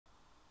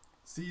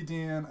See,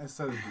 Dan, I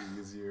said it'd be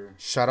easier.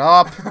 Shut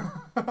up.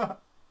 I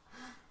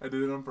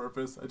did it on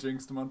purpose. I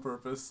jinxed him on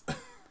purpose.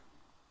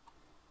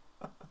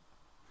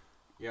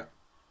 Yep.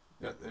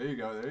 Yeah, there you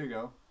go. There you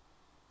go.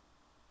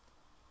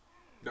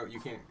 No, you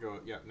can't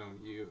go. Yeah, no,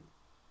 you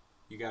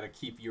got to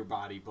keep your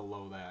body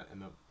below that and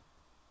the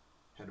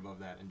head above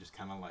that and just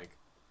kind of like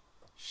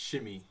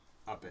shimmy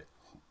up it.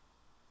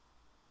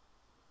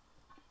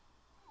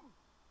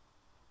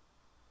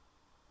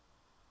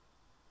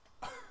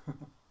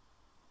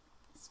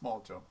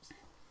 Small jumps.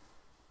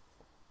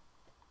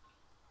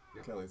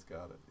 Yep. Kelly's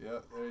got it.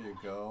 Yeah, there you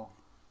go.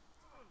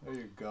 There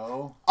you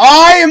go.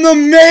 I am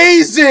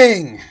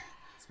amazing!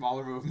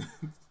 Smaller movements.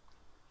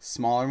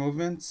 Smaller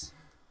movements?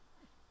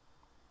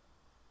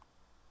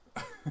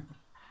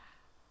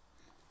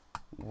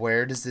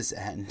 Where does this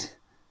end?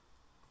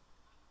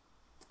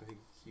 I think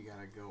you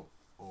gotta go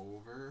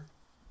over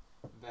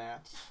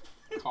that.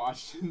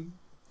 Caution.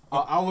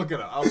 I'll look it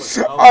up.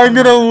 I'm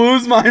gonna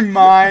lose my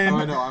mind. Oh,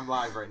 I know. I'm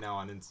live right now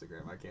on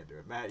Instagram. I can't do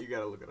it. Matt, you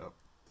gotta look it up.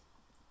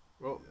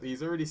 Well,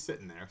 he's already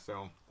sitting there,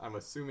 so I'm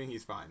assuming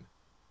he's fine.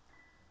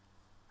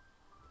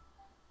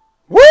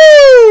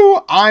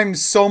 Woo! I'm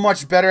so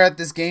much better at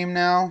this game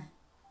now.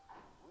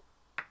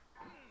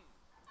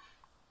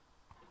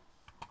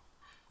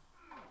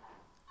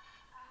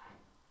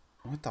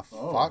 What the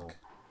fuck?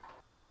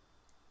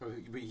 Oh,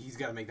 but he's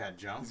got to make that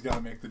jump. He's got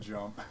to make the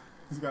jump.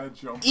 He's got to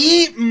jump.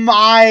 Eat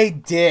my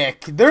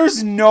dick.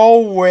 There's no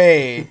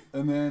way.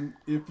 And then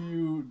if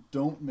you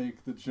don't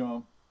make the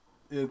jump,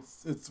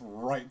 it's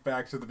right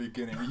back to the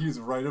beginning. He's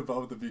right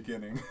above the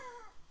beginning.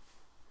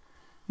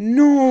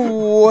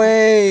 No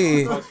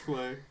way. Clutch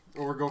play.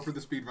 Or go for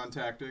the speedrun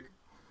tactic.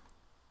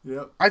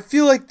 Yep. I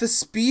feel like the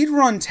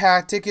speedrun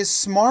tactic is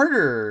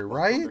smarter,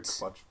 right? The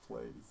clutch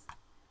plays.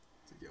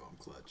 Yo, I'm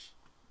clutch.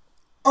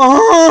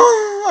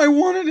 I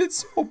wanted it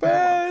so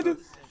bad.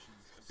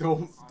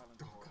 Don't.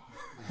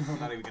 I'm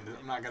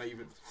not gonna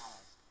even.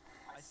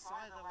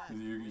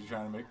 You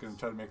trying to make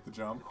the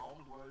jump? Oh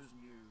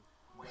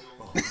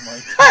my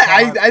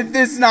God.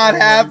 This is not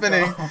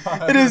happening.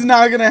 It is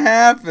not gonna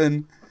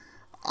happen.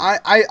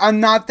 I'm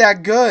not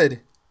that good.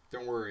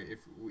 Don't worry.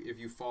 If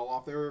you fall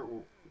off there,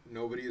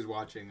 nobody is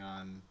watching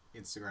on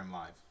Instagram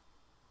Live.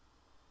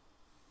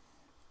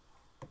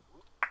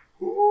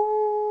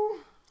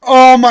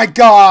 Oh my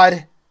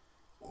God.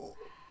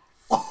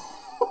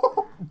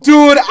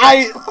 Dude,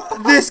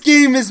 this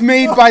game is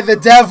made by the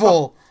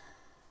devil.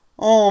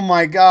 Oh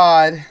my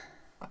God.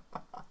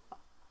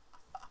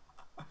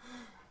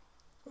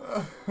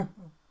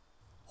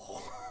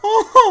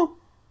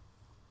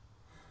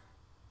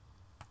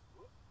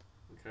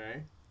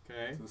 Okay.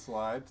 To the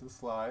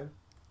slide.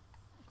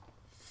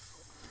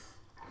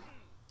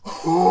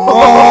 Oh!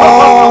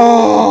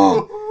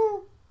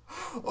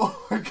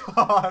 Oh my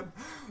God.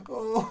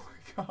 Oh my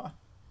God.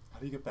 How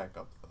do you get back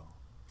up though?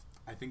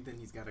 I think then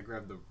he's got to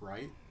grab the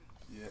right.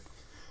 Yeah.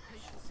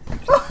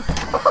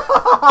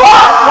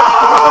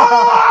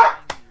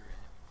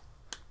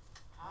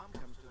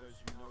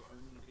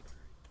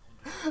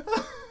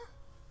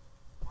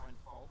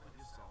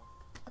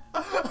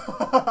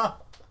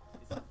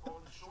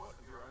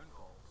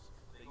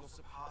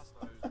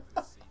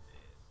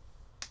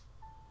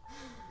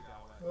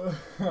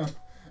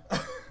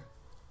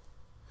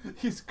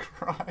 He's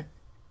crying.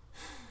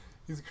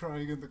 He's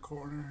crying in the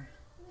corner.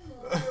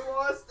 I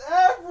lost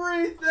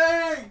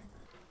everything!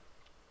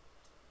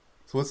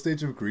 So what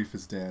stage of grief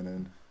is Dan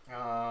in?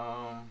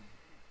 I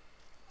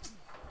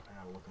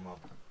gotta look him up.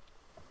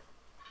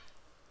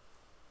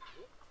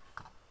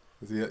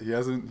 He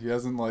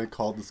hasn't like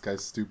called this guy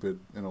stupid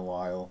in a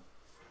while.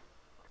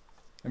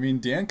 I mean,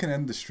 Dan can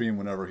end the stream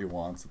whenever he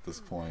wants at this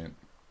point.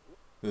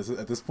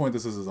 At this point,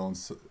 this is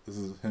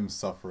him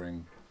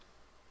suffering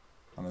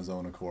on his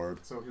own accord.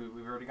 So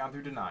we've already gone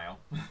through denial.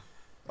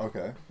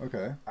 Okay.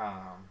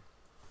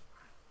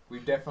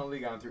 We've definitely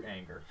gone through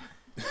anger.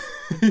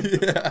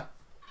 Yeah.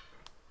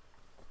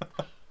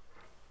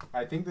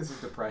 I think this is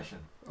depression.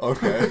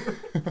 Okay.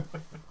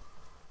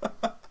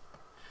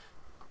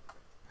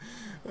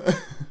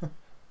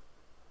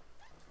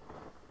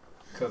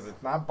 Because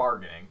it's not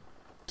bargaining.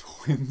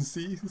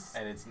 Twinsies?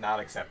 And it's not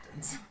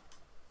acceptance.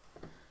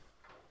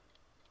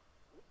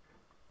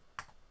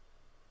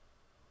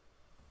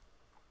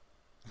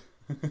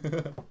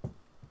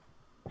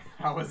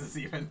 How is this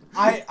even?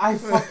 I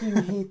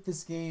fucking hate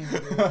this game,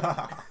 dude.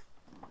 Yeah,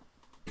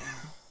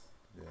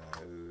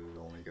 it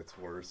only gets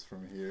worse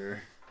from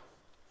here.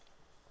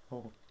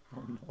 Oh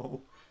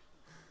no.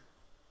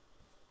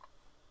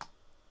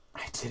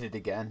 I did it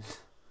again.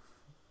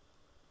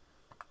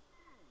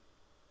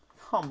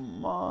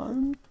 Come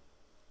on.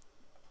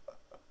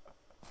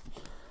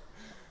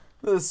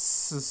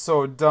 This is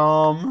so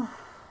dumb.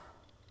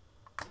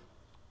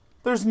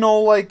 There's no,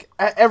 like,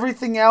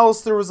 everything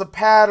else, there was a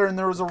pattern,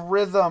 there was a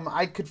rhythm.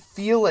 I could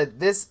feel it.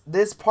 This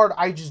part,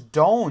 I just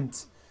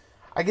don't.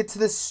 I get to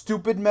this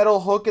stupid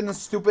metal hook and the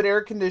stupid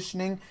air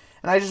conditioning,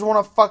 and I just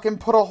want to fucking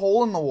put a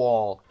hole in the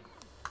wall.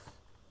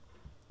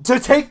 To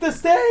take the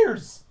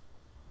stairs!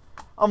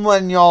 I'm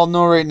letting y'all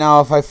know right now,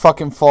 if I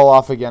fucking fall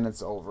off again,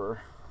 it's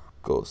over.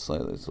 Go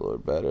slightly slower,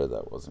 better.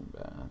 That wasn't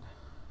bad.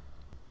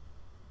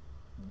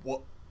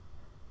 What?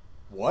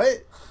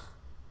 What?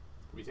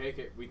 We take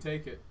it. We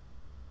take it.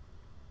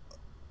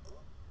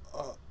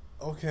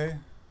 Okay.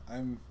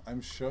 I'm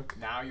shook.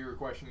 Now you're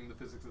questioning the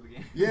physics of the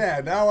game.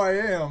 Yeah, now I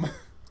am.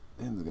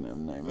 He's gonna have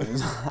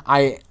nightmares.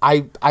 I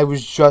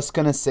was just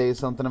gonna say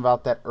something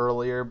about that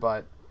earlier,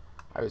 but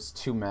I was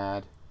too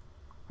mad.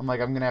 I'm like,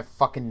 I'm gonna have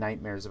fucking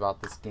nightmares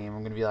about this game.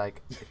 I'm gonna be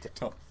like, You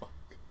dumb fuck.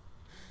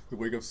 You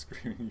wake up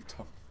screaming, you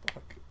dumb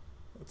fuck.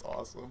 That's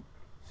awesome.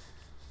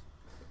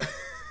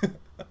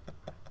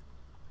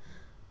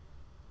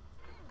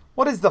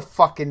 what is the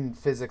fucking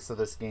physics of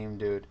this game,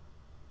 dude?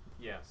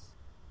 Yes.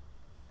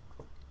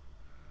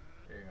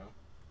 There you go.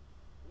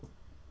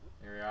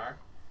 Here we are.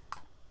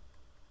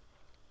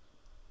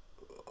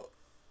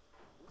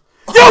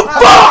 You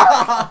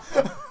fuck!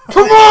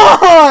 Come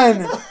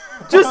on!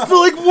 Just to,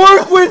 like,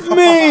 work with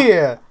me!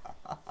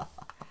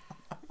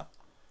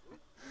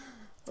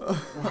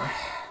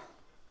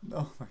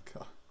 No, my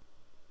god.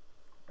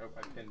 Oh,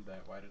 I pinned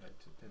that. Why did I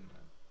pin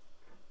that?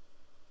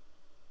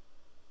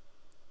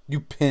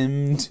 You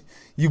pinned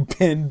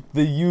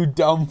the you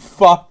dumb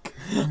fuck.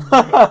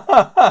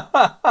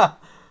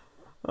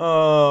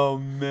 Oh,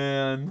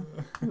 man.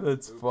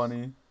 That's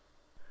funny.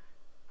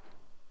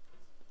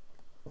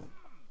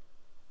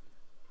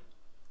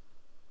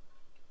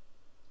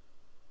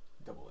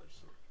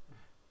 Double-edged sword.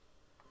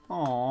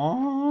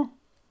 Aww.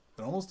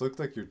 It almost looked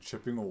like you're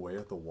chipping away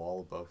at the wall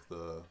above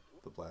the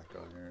black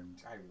iron.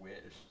 I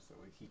wish, so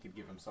he could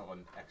give himself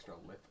an extra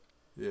lip.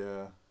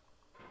 Yeah.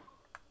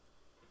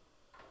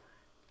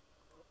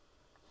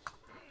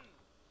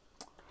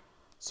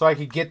 So I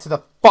could get to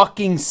the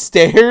fucking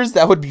stairs?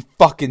 That would be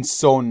fucking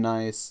so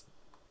nice.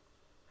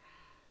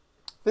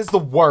 This is the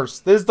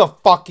worst. This is the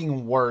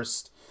fucking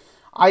worst.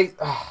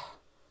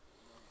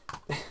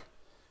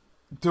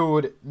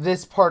 Dude,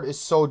 this part is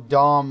so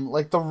dumb.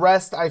 Like, the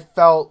rest I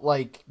felt,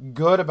 like,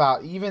 good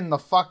about. Even the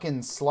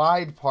fucking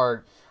slide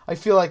part. I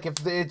feel like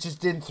if it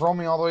just didn't throw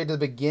me all the way to the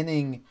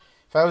beginning,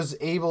 if I was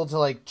able to,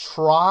 like,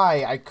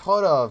 try, I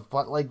could have.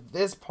 But, like,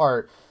 this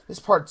part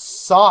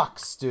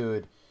sucks,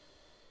 dude.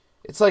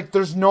 It's like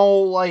there's no,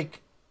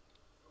 like...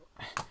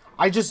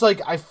 I just,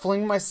 like, I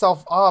fling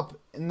myself up,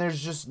 and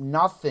there's just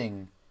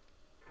nothing.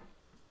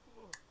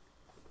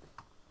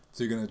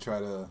 So you're going to try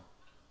to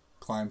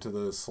climb to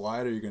the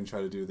slide, or you're going to try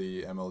to do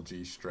the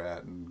MLG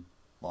strat and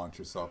launch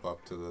yourself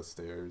up to the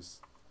stairs?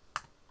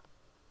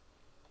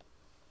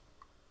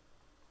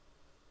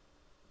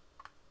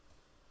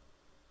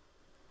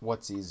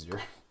 What's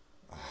easier?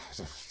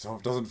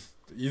 Doesn't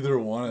either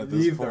one at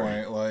this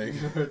point. Like,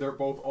 They're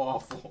both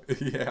awful.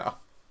 Yeah.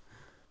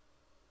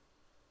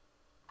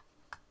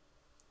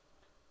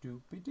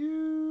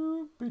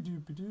 Doopy-doo,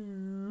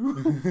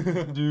 ba-doopy-doo,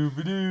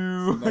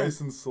 doopy-doo.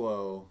 Nice and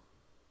slow.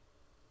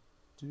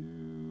 Are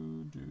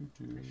you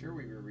sure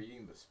we were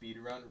reading the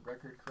speedrun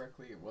record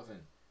correctly? It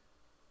wasn't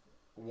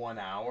 1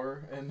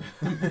 hour and...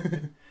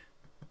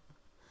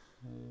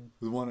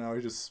 The 1 hour,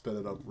 you just sped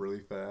it up really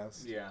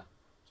fast. Yeah.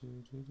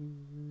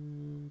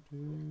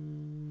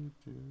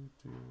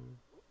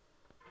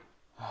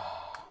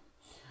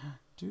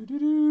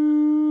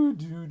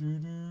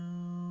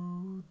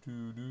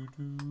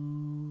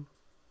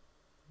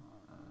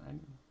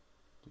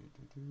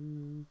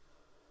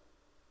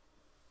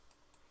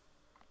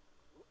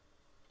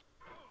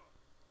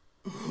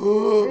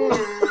 Oh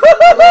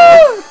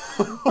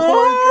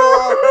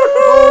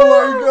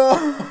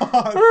my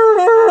god!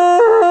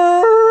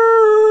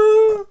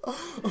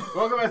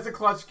 Welcome back to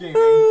Clutch Gaming.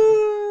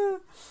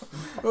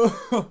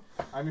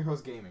 I'm your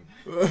host, Gaming.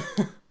 We're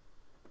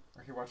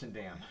here watching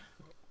Dan.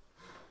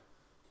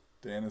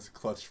 Dan is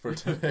clutch for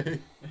today.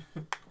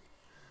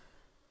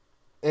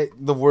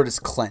 The word is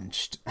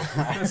clenched.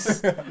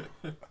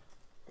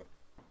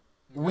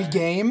 We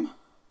game?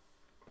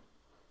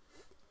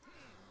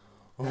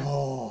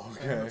 Oh,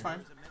 okay. That's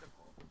fine.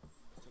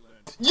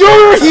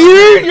 You're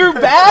here? You're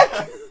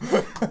back?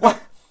 You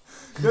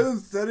haven't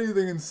said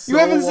anything in so You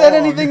haven't said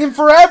long. anything in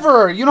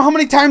forever. You know how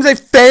many times I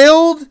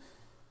failed?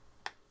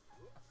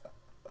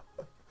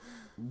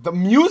 The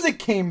music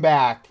came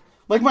back.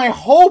 Like my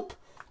hope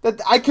that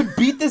I could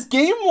beat this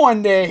game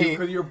one day.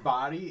 Because your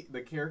body,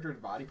 the character's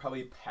body,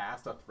 probably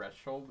passed a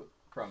threshold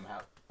from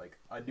like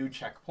a new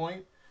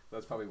checkpoint.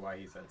 That's probably why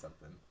he said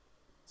something.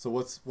 So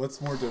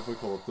what's more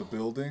difficult, the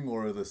building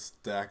or the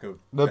stack of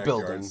The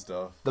backyard building.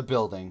 stuff? The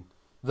building.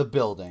 The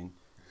building.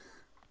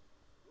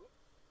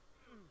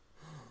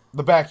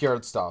 The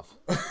backyard stuff.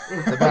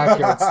 The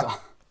backyard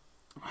stuff.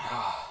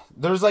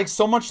 There's like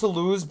so much to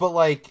lose, but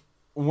like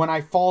when I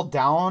fall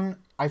down,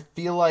 I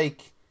feel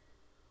like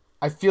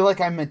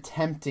I'm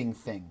attempting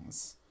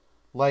things.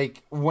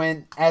 Like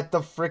when at the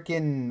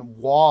frickin'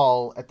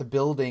 wall at the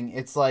building,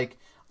 it's like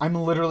I'm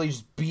literally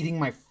just beating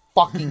my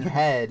fucking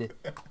head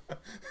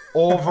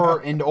over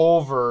and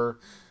over.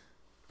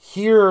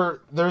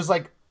 Here, there's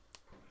like...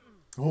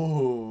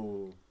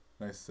 Oh,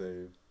 nice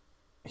save.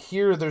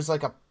 Here, there's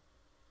like a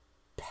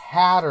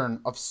pattern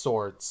of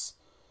sorts.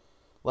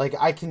 Like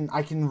I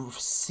can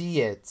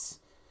see it.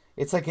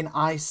 It's like an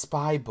I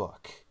Spy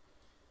book.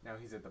 Now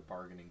he's at the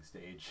bargaining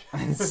stage.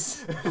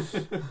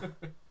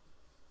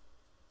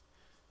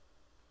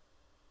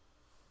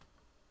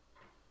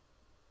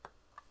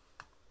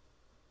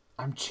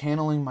 I'm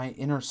channeling my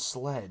inner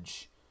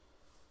Sledge.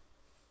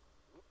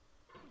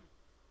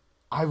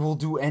 I will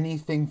do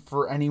anything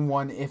for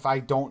anyone if I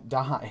don't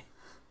die.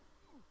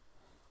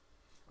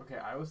 Okay,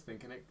 I was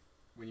thinking it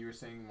when you were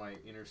saying my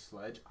inner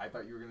Sledge. I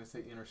thought you were going to say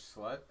inner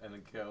slut, and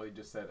then Kelly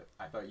just said,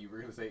 I thought you were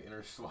going to say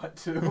inner slut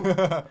too.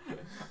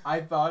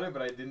 I thought it,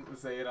 but I didn't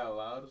say it out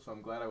loud, so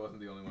I'm glad I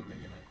wasn't the only one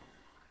thinking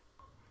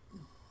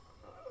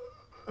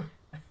it.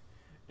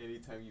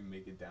 Anytime you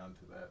make it down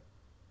to that.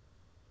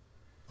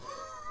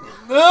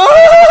 No!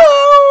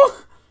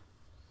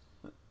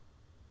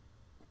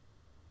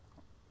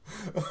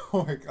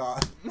 Oh my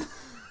god.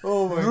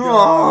 Oh my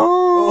god.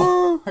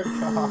 Oh my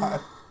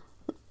god.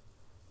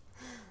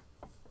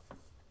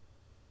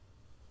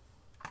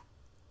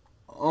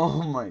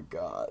 Oh my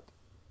god.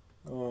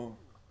 Oh.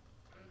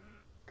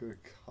 Good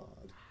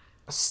god.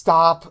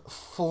 Stop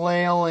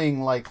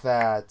flailing like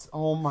that.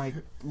 Oh my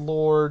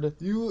lord.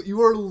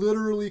 You are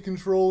literally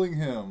controlling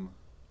him.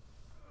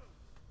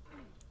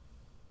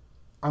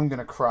 I'm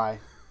gonna cry.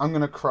 I'm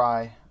gonna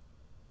cry.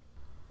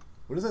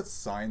 What does that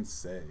sign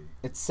say?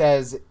 It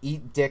says,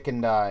 eat dick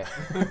and die.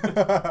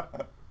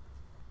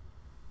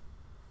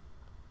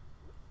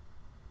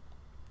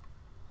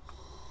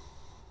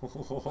 Because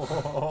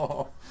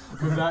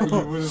that you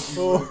would have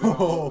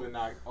been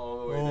all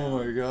the way down. Oh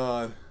my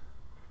god.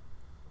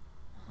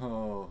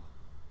 Oh.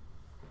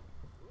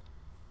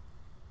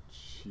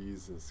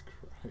 Jesus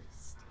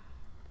Christ.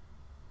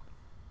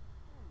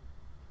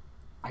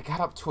 I got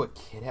up to a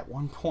kid at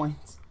one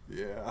point.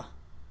 Yeah.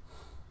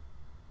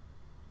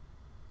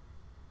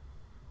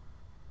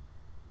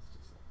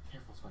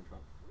 Careful,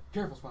 SpongeBob.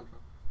 Careful,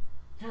 SpongeBob.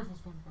 Careful,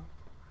 SpongeBob.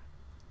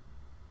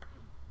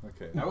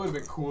 Okay. That would have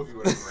been cool if you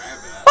would have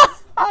grabbed that.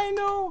 I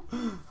know.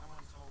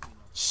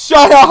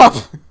 Shut up!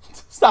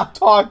 Stop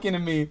talking to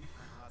me.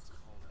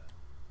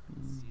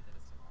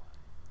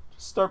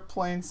 Just start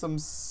playing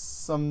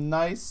some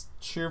nice,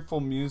 cheerful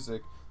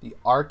music. The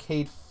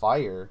Arcade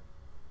Fire.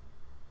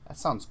 That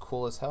sounds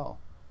cool as hell.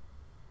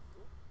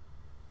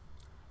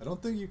 I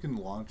don't think you can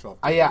launch off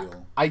the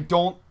wheel.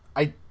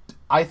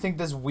 I think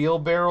this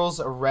wheelbarrow's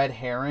a red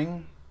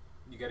herring.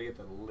 You gotta get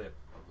the lip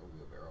of the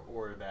wheelbarrow.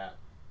 Or that.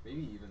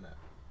 Maybe even that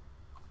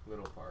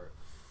little part.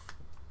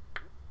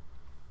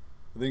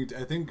 I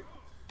think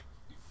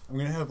I'm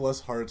gonna have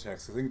less heart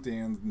attacks. I think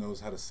Dan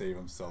knows how to save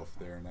himself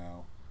there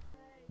now.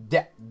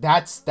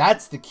 That's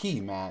the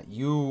key, Matt.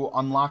 You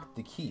unlocked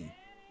the key.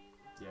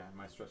 Yeah,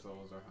 my stress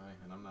levels are high,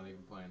 and I'm not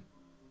even playing.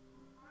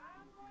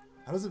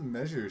 How does it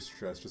measure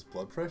stress? Just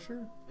blood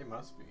pressure? It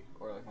must be,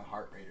 or like my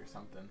heart rate or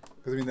something.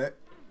 Because I mean that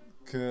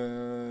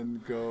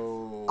can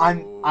go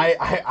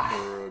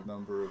for a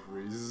number of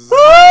reasons.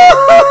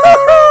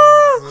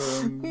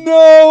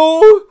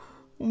 No,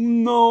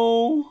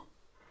 no.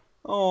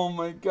 Oh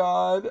my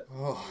god.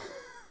 Oh.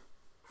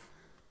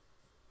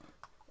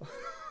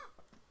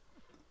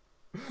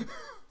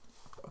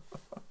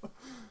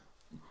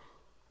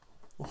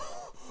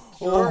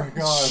 Oh my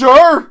god.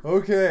 Sure.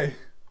 Okay.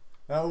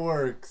 That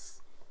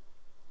works.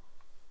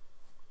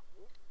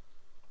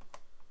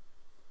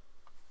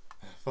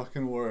 That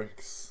fucking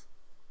works.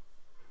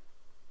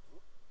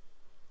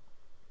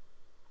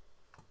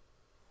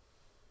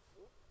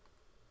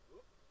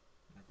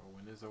 A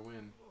win is a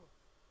win.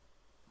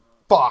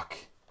 Fuck.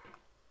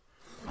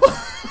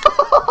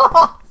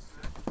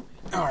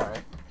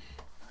 Alright.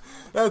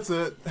 That's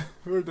it.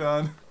 We're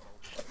done.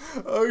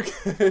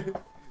 Okay.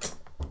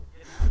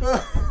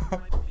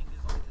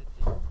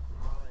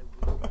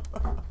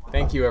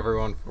 Thank you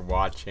everyone for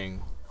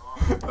watching.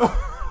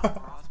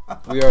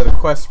 We are the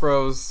Quest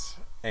Bros,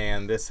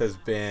 and this has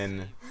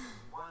been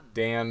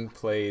Dan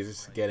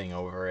Plays Getting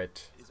Over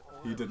It.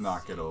 He did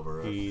not get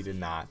over it. He did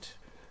not.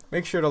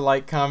 Make sure to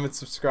like, comment,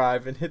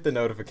 subscribe, and hit the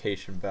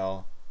notification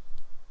bell.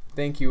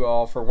 Thank you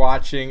all for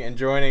watching and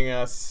joining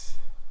us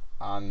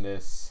on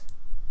this,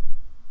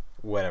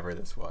 whatever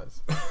this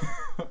was.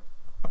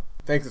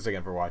 Thanks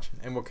again for watching,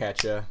 and we'll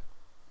catch you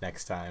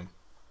next time.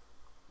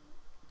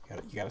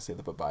 You gotta say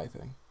the bye-bye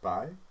thing.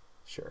 Bye?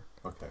 Sure.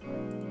 Okay.